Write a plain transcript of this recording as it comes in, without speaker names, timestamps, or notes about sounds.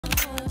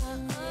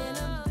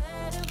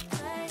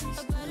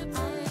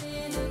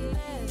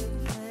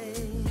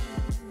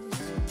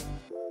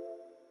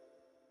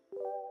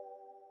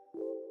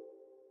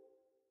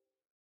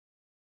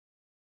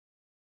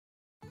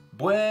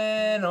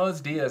Buenos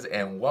dias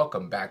and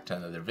welcome back to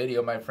another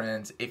video, my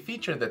friends. A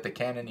feature that the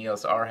Canon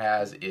EOS R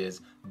has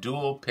is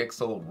dual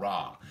pixel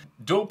RAW.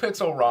 Dual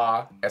pixel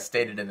RAW, as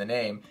stated in the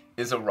name,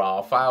 is a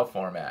RAW file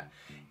format.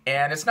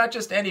 And it's not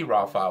just any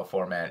RAW file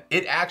format.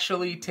 It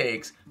actually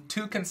takes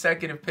two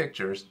consecutive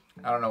pictures.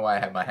 I don't know why I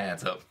have my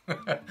hands up.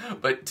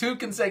 But two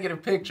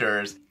consecutive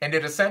pictures, and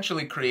it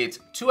essentially creates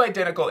two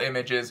identical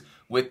images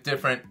with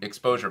different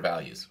exposure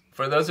values.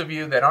 For those of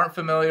you that aren't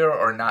familiar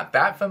or not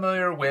that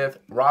familiar with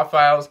RAW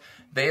files,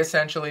 they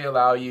essentially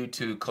allow you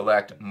to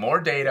collect more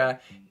data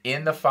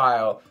in the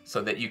file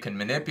so that you can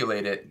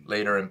manipulate it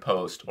later in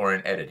post or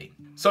in editing.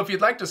 So if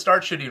you'd like to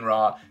start shooting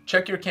RAW,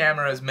 check your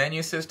camera's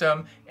menu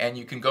system and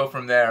you can go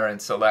from there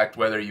and select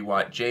whether you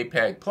want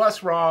JPEG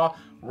plus RAW,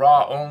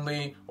 RAW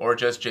only, or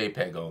just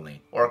JPEG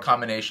only, or a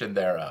combination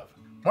thereof.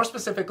 More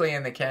specifically,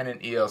 in the Canon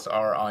EOS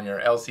R on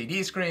your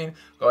LCD screen,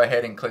 go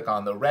ahead and click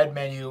on the red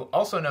menu,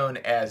 also known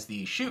as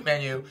the shoot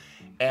menu,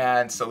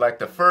 and select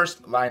the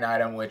first line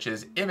item, which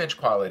is image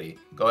quality.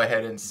 Go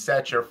ahead and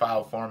set your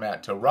file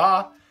format to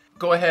RAW.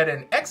 Go ahead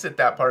and exit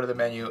that part of the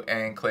menu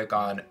and click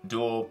on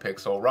dual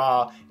pixel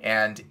RAW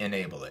and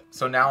enable it.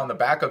 So now on the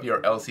back of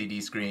your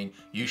LCD screen,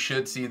 you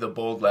should see the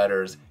bold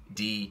letters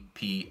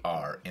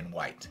DPR in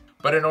white.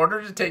 But in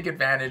order to take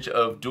advantage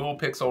of dual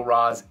pixel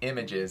RAW's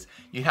images,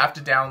 you have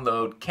to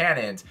download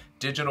Canon's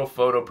Digital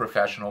Photo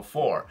Professional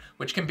 4,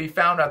 which can be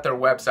found at their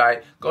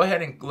website. Go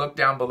ahead and look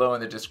down below in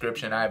the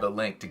description. I have a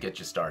link to get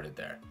you started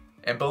there.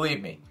 And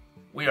believe me,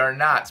 we are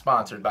not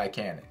sponsored by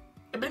Canon.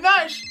 It'd be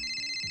nice.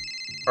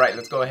 All right,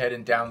 let's go ahead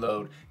and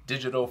download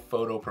Digital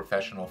Photo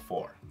Professional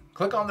 4.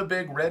 Click on the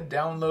big red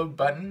download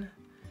button.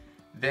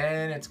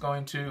 Then it's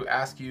going to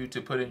ask you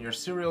to put in your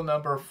serial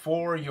number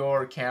for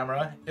your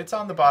camera. It's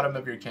on the bottom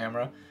of your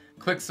camera.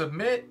 Click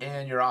submit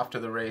and you're off to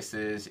the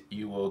races.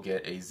 You will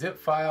get a zip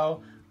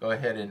file. Go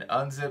ahead and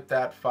unzip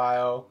that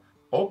file.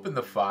 Open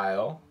the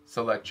file.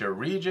 Select your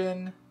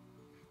region.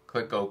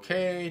 Click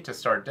OK to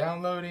start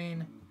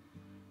downloading.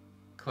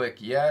 Click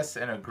yes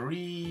and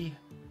agree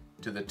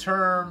to the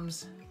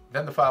terms.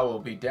 Then the file will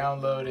be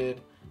downloaded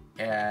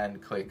and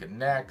click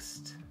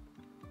next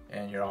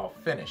and you're all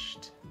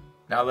finished.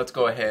 Now let's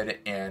go ahead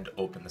and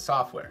open the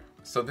software.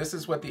 So this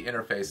is what the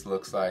interface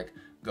looks like.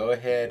 Go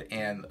ahead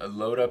and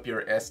load up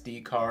your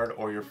SD card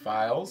or your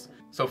files.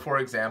 So for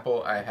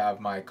example, I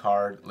have my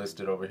card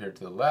listed over here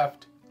to the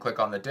left. Click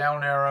on the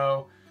down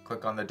arrow.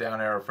 Click on the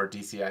down arrow for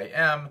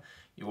DCI-M.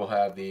 You will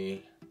have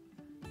the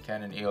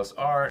Canon EOS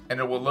R and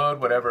it will load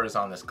whatever is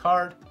on this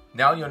card.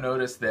 Now you'll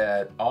notice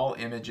that all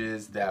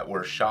images that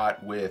were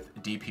shot with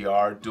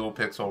DPR, dual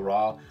pixel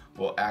RAW,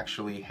 will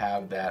actually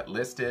have that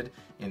listed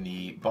in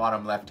the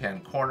bottom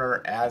left-hand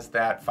corner as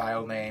that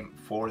file name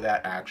for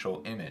that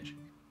actual image.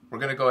 We're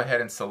going to go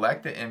ahead and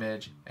select the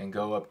image and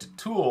go up to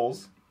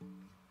Tools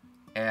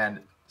and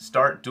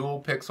start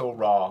Dual Pixel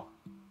RAW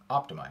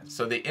Optimize.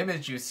 So the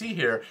image you see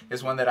here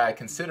is one that I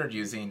considered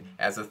using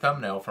as a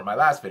thumbnail for my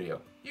last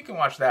video. You can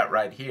watch that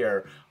right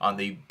here on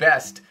the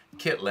best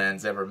kit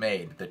lens ever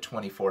made, the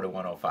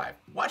 24-105.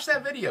 Watch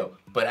that video,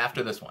 but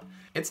after this one.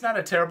 It's not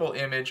a terrible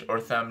image or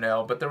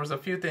thumbnail, but there was a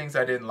few things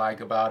I didn't like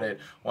about it.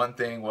 One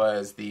thing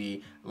was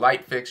the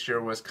light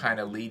fixture was kind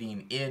of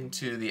leading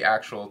into the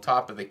actual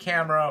top of the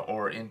camera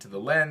or into the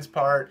lens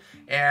part,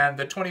 and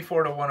the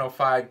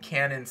 24-105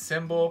 Canon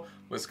symbol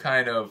was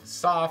kind of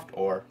soft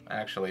or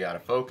actually out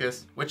of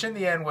focus, which in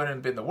the end wouldn't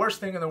have been the worst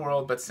thing in the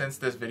world, but since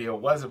this video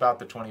was about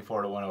the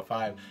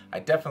 24-105, I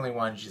definitely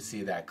wanted you to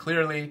see that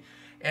clearly.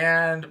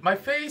 And my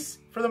face,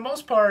 for the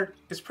most part,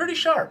 is pretty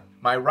sharp.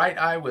 My right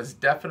eye was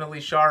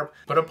definitely sharp,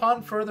 but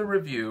upon further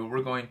review,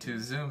 we're going to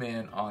zoom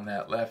in on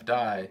that left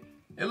eye.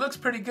 It looks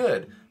pretty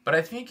good, but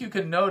I think you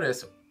can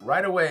notice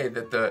right away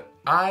that the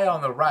eye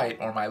on the right,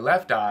 or my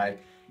left eye,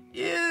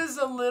 is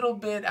a little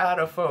bit out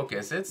of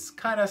focus. It's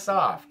kind of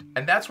soft.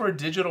 And that's where a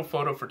digital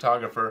photo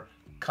photographer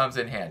comes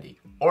in handy,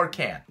 or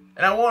can.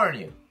 And I warn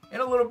you,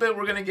 in a little bit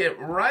we're gonna get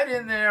right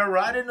in there,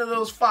 right into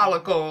those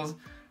follicles.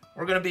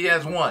 We're gonna be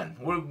as one.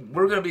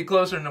 We're gonna be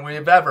closer than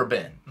we've ever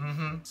been.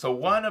 So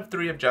one of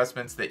three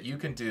adjustments that you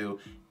can do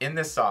in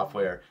this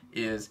software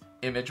is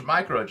image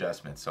micro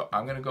adjustments. So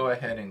I'm gonna go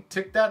ahead and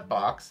tick that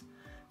box.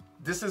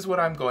 This is what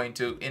I'm going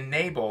to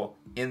enable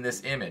in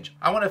this image.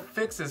 I want to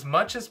fix as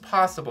much as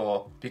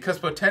possible because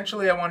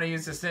potentially I want to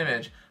use this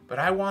image, but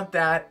I want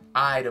that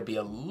eye to be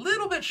a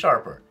little bit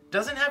sharper.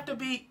 Doesn't have to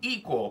be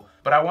equal,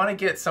 but I want to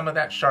get some of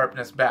that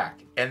sharpness back.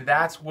 And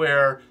that's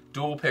where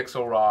dual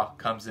pixel RAW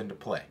comes into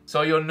play.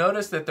 So you'll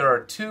notice that there are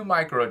two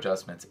micro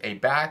adjustments, a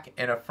back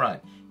and a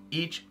front,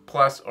 each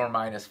plus or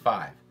minus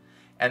 5.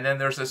 And then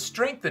there's a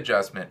strength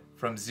adjustment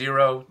from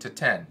 0 to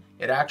 10.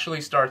 It actually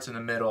starts in the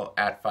middle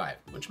at 5,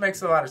 which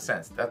makes a lot of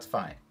sense. That's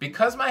fine.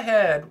 Because my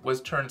head was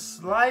turned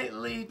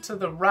slightly to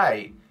the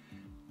right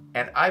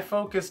and I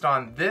focused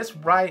on this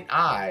right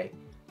eye,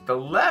 the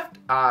left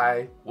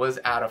eye was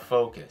out of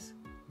focus,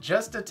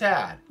 just a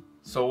tad.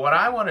 So what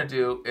I want to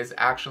do is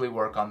actually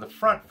work on the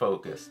front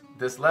focus.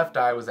 This left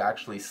eye was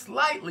actually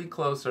slightly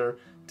closer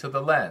to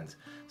the lens.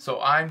 So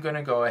I'm going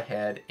to go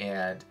ahead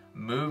and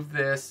move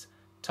this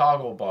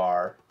toggle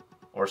bar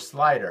or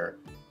slider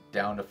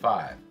down to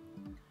 5.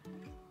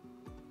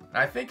 And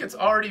I think it's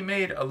already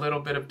made a little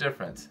bit of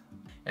difference.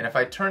 And if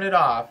I turn it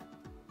off,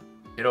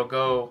 it'll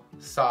go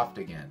soft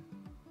again.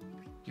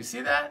 Do you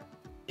see that?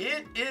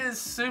 It is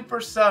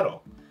super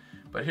subtle.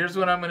 But here's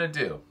what I'm going to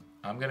do.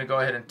 I'm going to go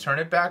ahead and turn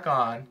it back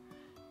on.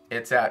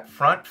 It's at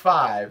front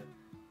 5,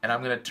 and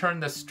I'm going to turn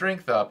the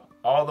strength up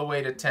all the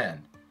way to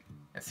 10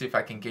 and see if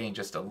I can gain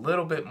just a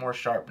little bit more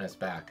sharpness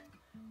back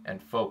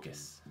and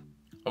focus.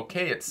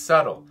 Okay, it's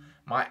subtle.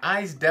 My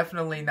eye's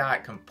definitely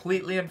not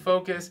completely in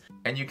focus,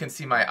 and you can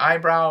see my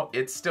eyebrow,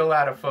 it's still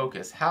out of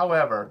focus.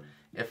 However,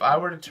 if I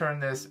were to turn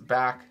this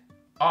back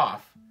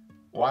off,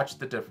 watch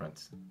the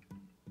difference.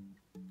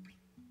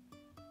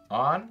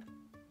 On,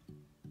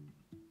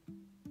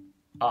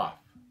 off,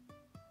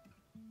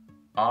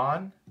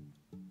 on,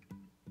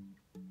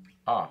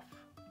 off,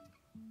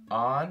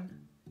 on,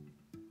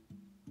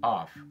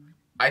 off.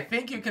 I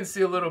think you can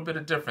see a little bit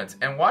of difference.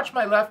 And watch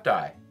my left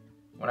eye.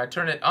 When I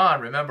turn it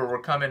on, remember we're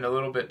coming a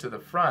little bit to the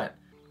front.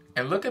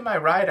 And look at my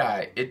right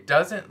eye. It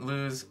doesn't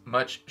lose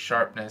much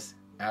sharpness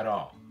at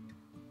all.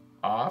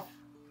 Off,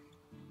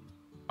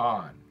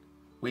 on.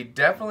 We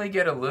definitely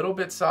get a little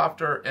bit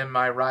softer in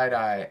my right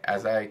eye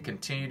as I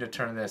continue to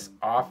turn this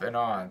off and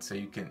on so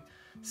you can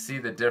see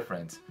the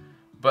difference.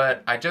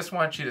 But I just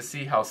want you to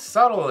see how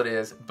subtle it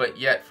is, but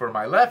yet for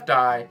my left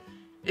eye,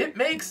 it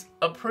makes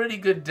a pretty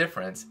good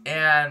difference.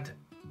 And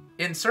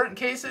in certain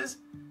cases,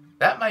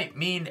 that might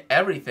mean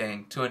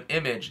everything to an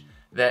image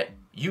that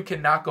you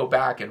cannot go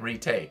back and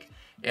retake.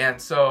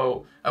 And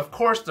so, of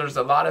course, there's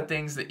a lot of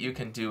things that you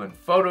can do in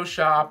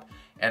Photoshop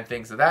and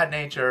things of that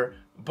nature,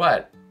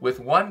 but with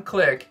one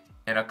click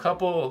and a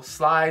couple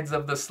slides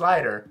of the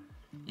slider,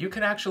 you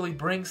can actually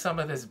bring some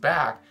of this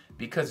back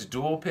because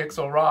dual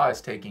pixel RAW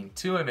is taking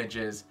 2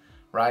 images,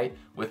 right,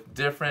 with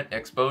different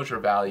exposure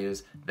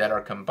values that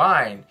are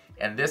combined,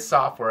 and this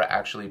software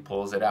actually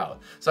pulls it out.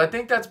 So I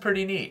think that's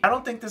pretty neat. I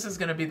don't think this is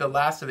going to be the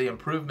last of the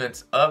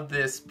improvements of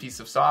this piece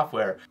of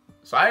software.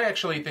 So I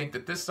actually think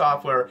that this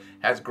software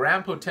has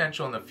grand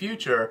potential in the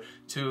future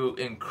to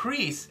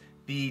increase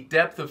the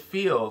depth of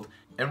field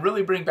and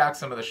really bring back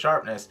some of the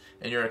sharpness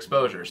in your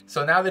exposures.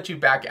 So now that you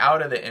back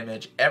out of the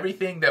image,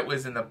 everything that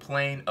was in the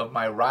plane of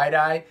my right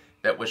eye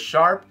that was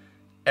sharp,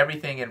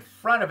 everything in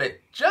front of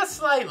it just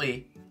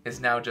slightly is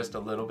now just a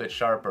little bit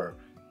sharper.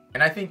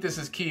 And I think this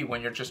is key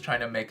when you're just trying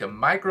to make a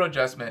micro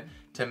adjustment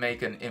to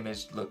make an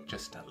image look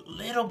just a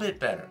little bit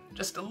better.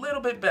 Just a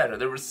little bit better.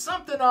 There was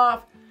something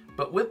off,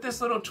 but with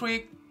this little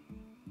tweak,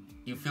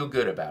 you feel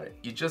good about it.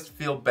 You just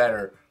feel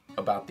better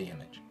about the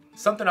image.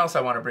 Something else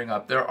I want to bring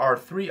up, there are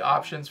 3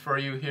 options for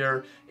you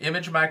here: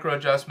 image micro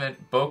adjustment,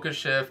 bokeh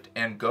shift,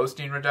 and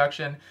ghosting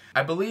reduction.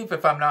 I believe,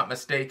 if I'm not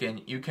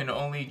mistaken, you can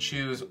only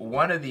choose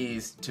one of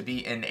these to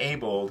be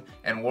enabled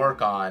and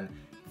work on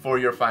for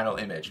your final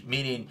image,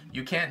 meaning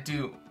you can't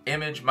do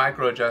image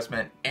micro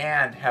adjustment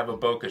and have a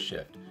bokeh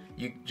shift.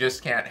 You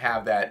just can't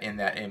have that in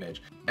that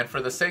image. And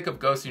for the sake of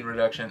ghosting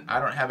reduction, I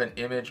don't have an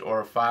image or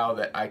a file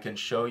that I can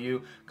show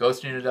you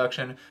ghosting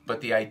reduction,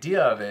 but the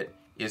idea of it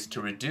is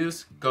to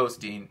reduce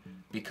ghosting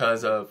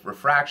because of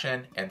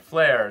refraction and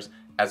flares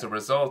as a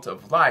result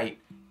of light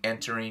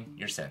entering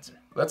your sensor.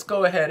 Let's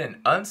go ahead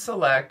and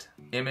unselect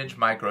image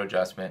micro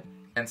adjustment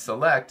and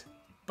select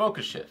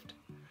bokeh shift.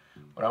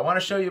 What I want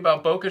to show you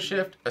about bokeh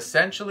shift,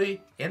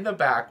 essentially in the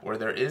back where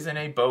there isn't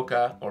a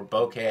bokeh or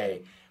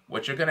bokeh,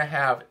 what you're going to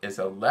have is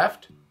a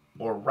left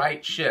or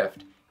right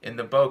shift in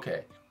the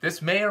bokeh.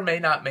 This may or may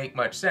not make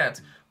much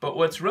sense, but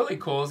what's really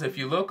cool is if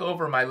you look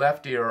over my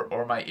left ear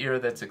or my ear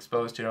that's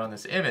exposed here on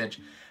this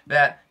image,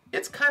 that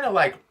it's kind of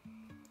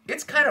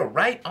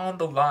right on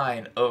the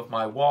line of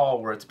my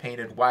wall where it's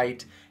painted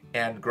white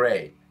and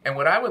gray. And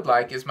what I would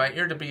like is my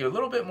ear to be a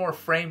little bit more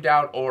framed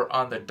out or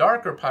on the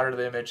darker part of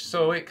the image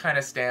so it kind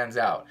of stands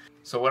out.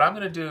 So what I'm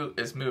going to do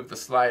is move the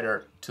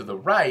slider to the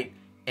right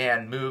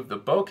and move the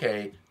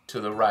bokeh to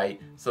the right,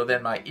 so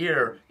then my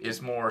ear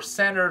is more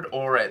centered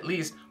or at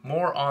least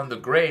more on the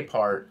gray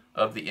part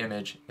of the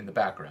image in the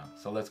background.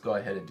 So let's go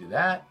ahead and do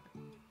that.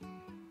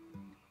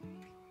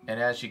 And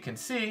as you can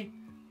see,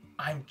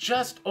 I'm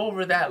just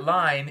over that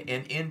line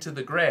and into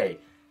the gray.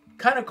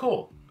 Kind of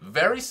cool,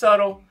 very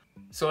subtle.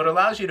 So it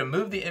allows you to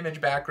move the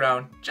image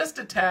background just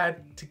a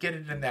tad to get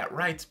it in that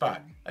right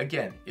spot.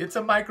 Again, it's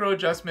a micro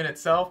adjustment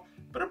itself,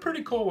 but a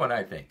pretty cool one,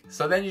 I think.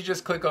 So then you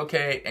just click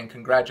OK, and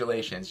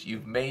congratulations,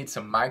 you've made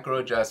some micro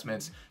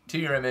adjustments to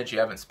your image. You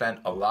haven't spent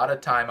a lot of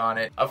time on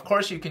it. Of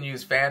course, you can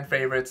use fan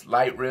favorites,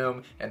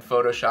 Lightroom, and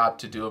Photoshop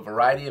to do a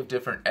variety of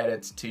different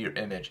edits to your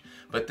image.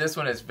 But this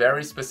one is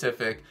very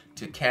specific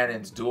to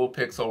Canon's dual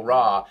pixel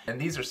RAW, and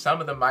these are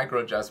some of the micro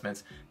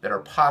adjustments that are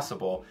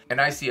possible. And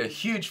I see a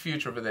huge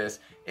future for this.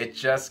 It's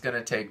just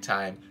gonna take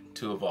time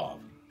to evolve.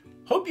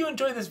 Hope you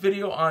enjoyed this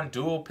video on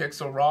dual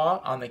pixel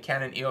RAW on the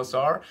Canon EOS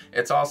R.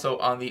 It's also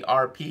on the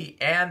RP,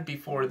 and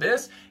before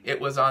this, it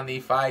was on the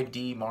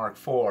 5D Mark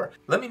IV.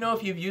 Let me know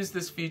if you've used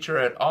this feature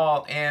at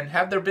all, and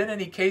have there been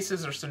any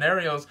cases or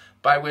scenarios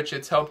by which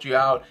it's helped you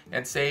out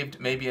and saved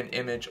maybe an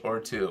image or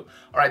two.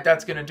 All right,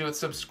 that's gonna do it.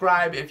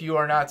 Subscribe if you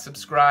are not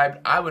subscribed.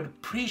 I would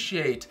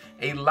appreciate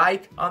a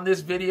like on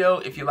this video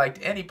if you liked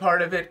any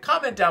part of it.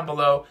 Comment down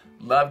below.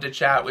 Love to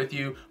chat with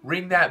you.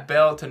 Ring that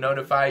bell to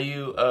notify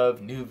you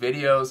of new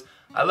videos.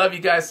 I love you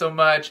guys so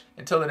much.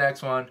 Until the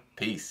next one,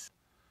 peace.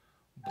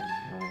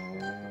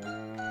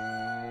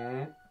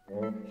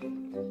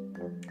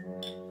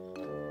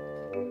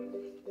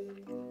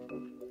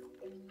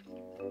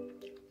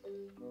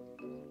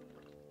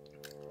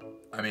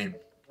 I mean,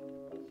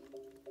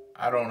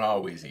 I don't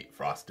always eat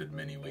frosted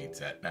mini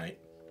wheats at night.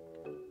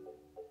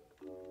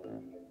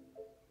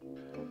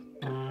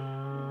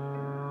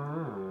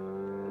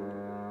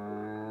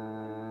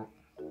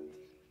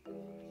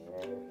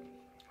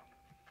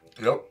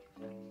 Yep.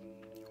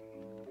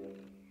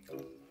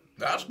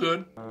 That's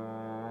good.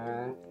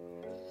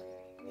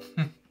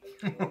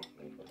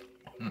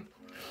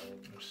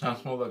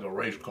 Sounds more like a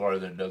race car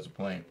than it does a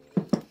plane.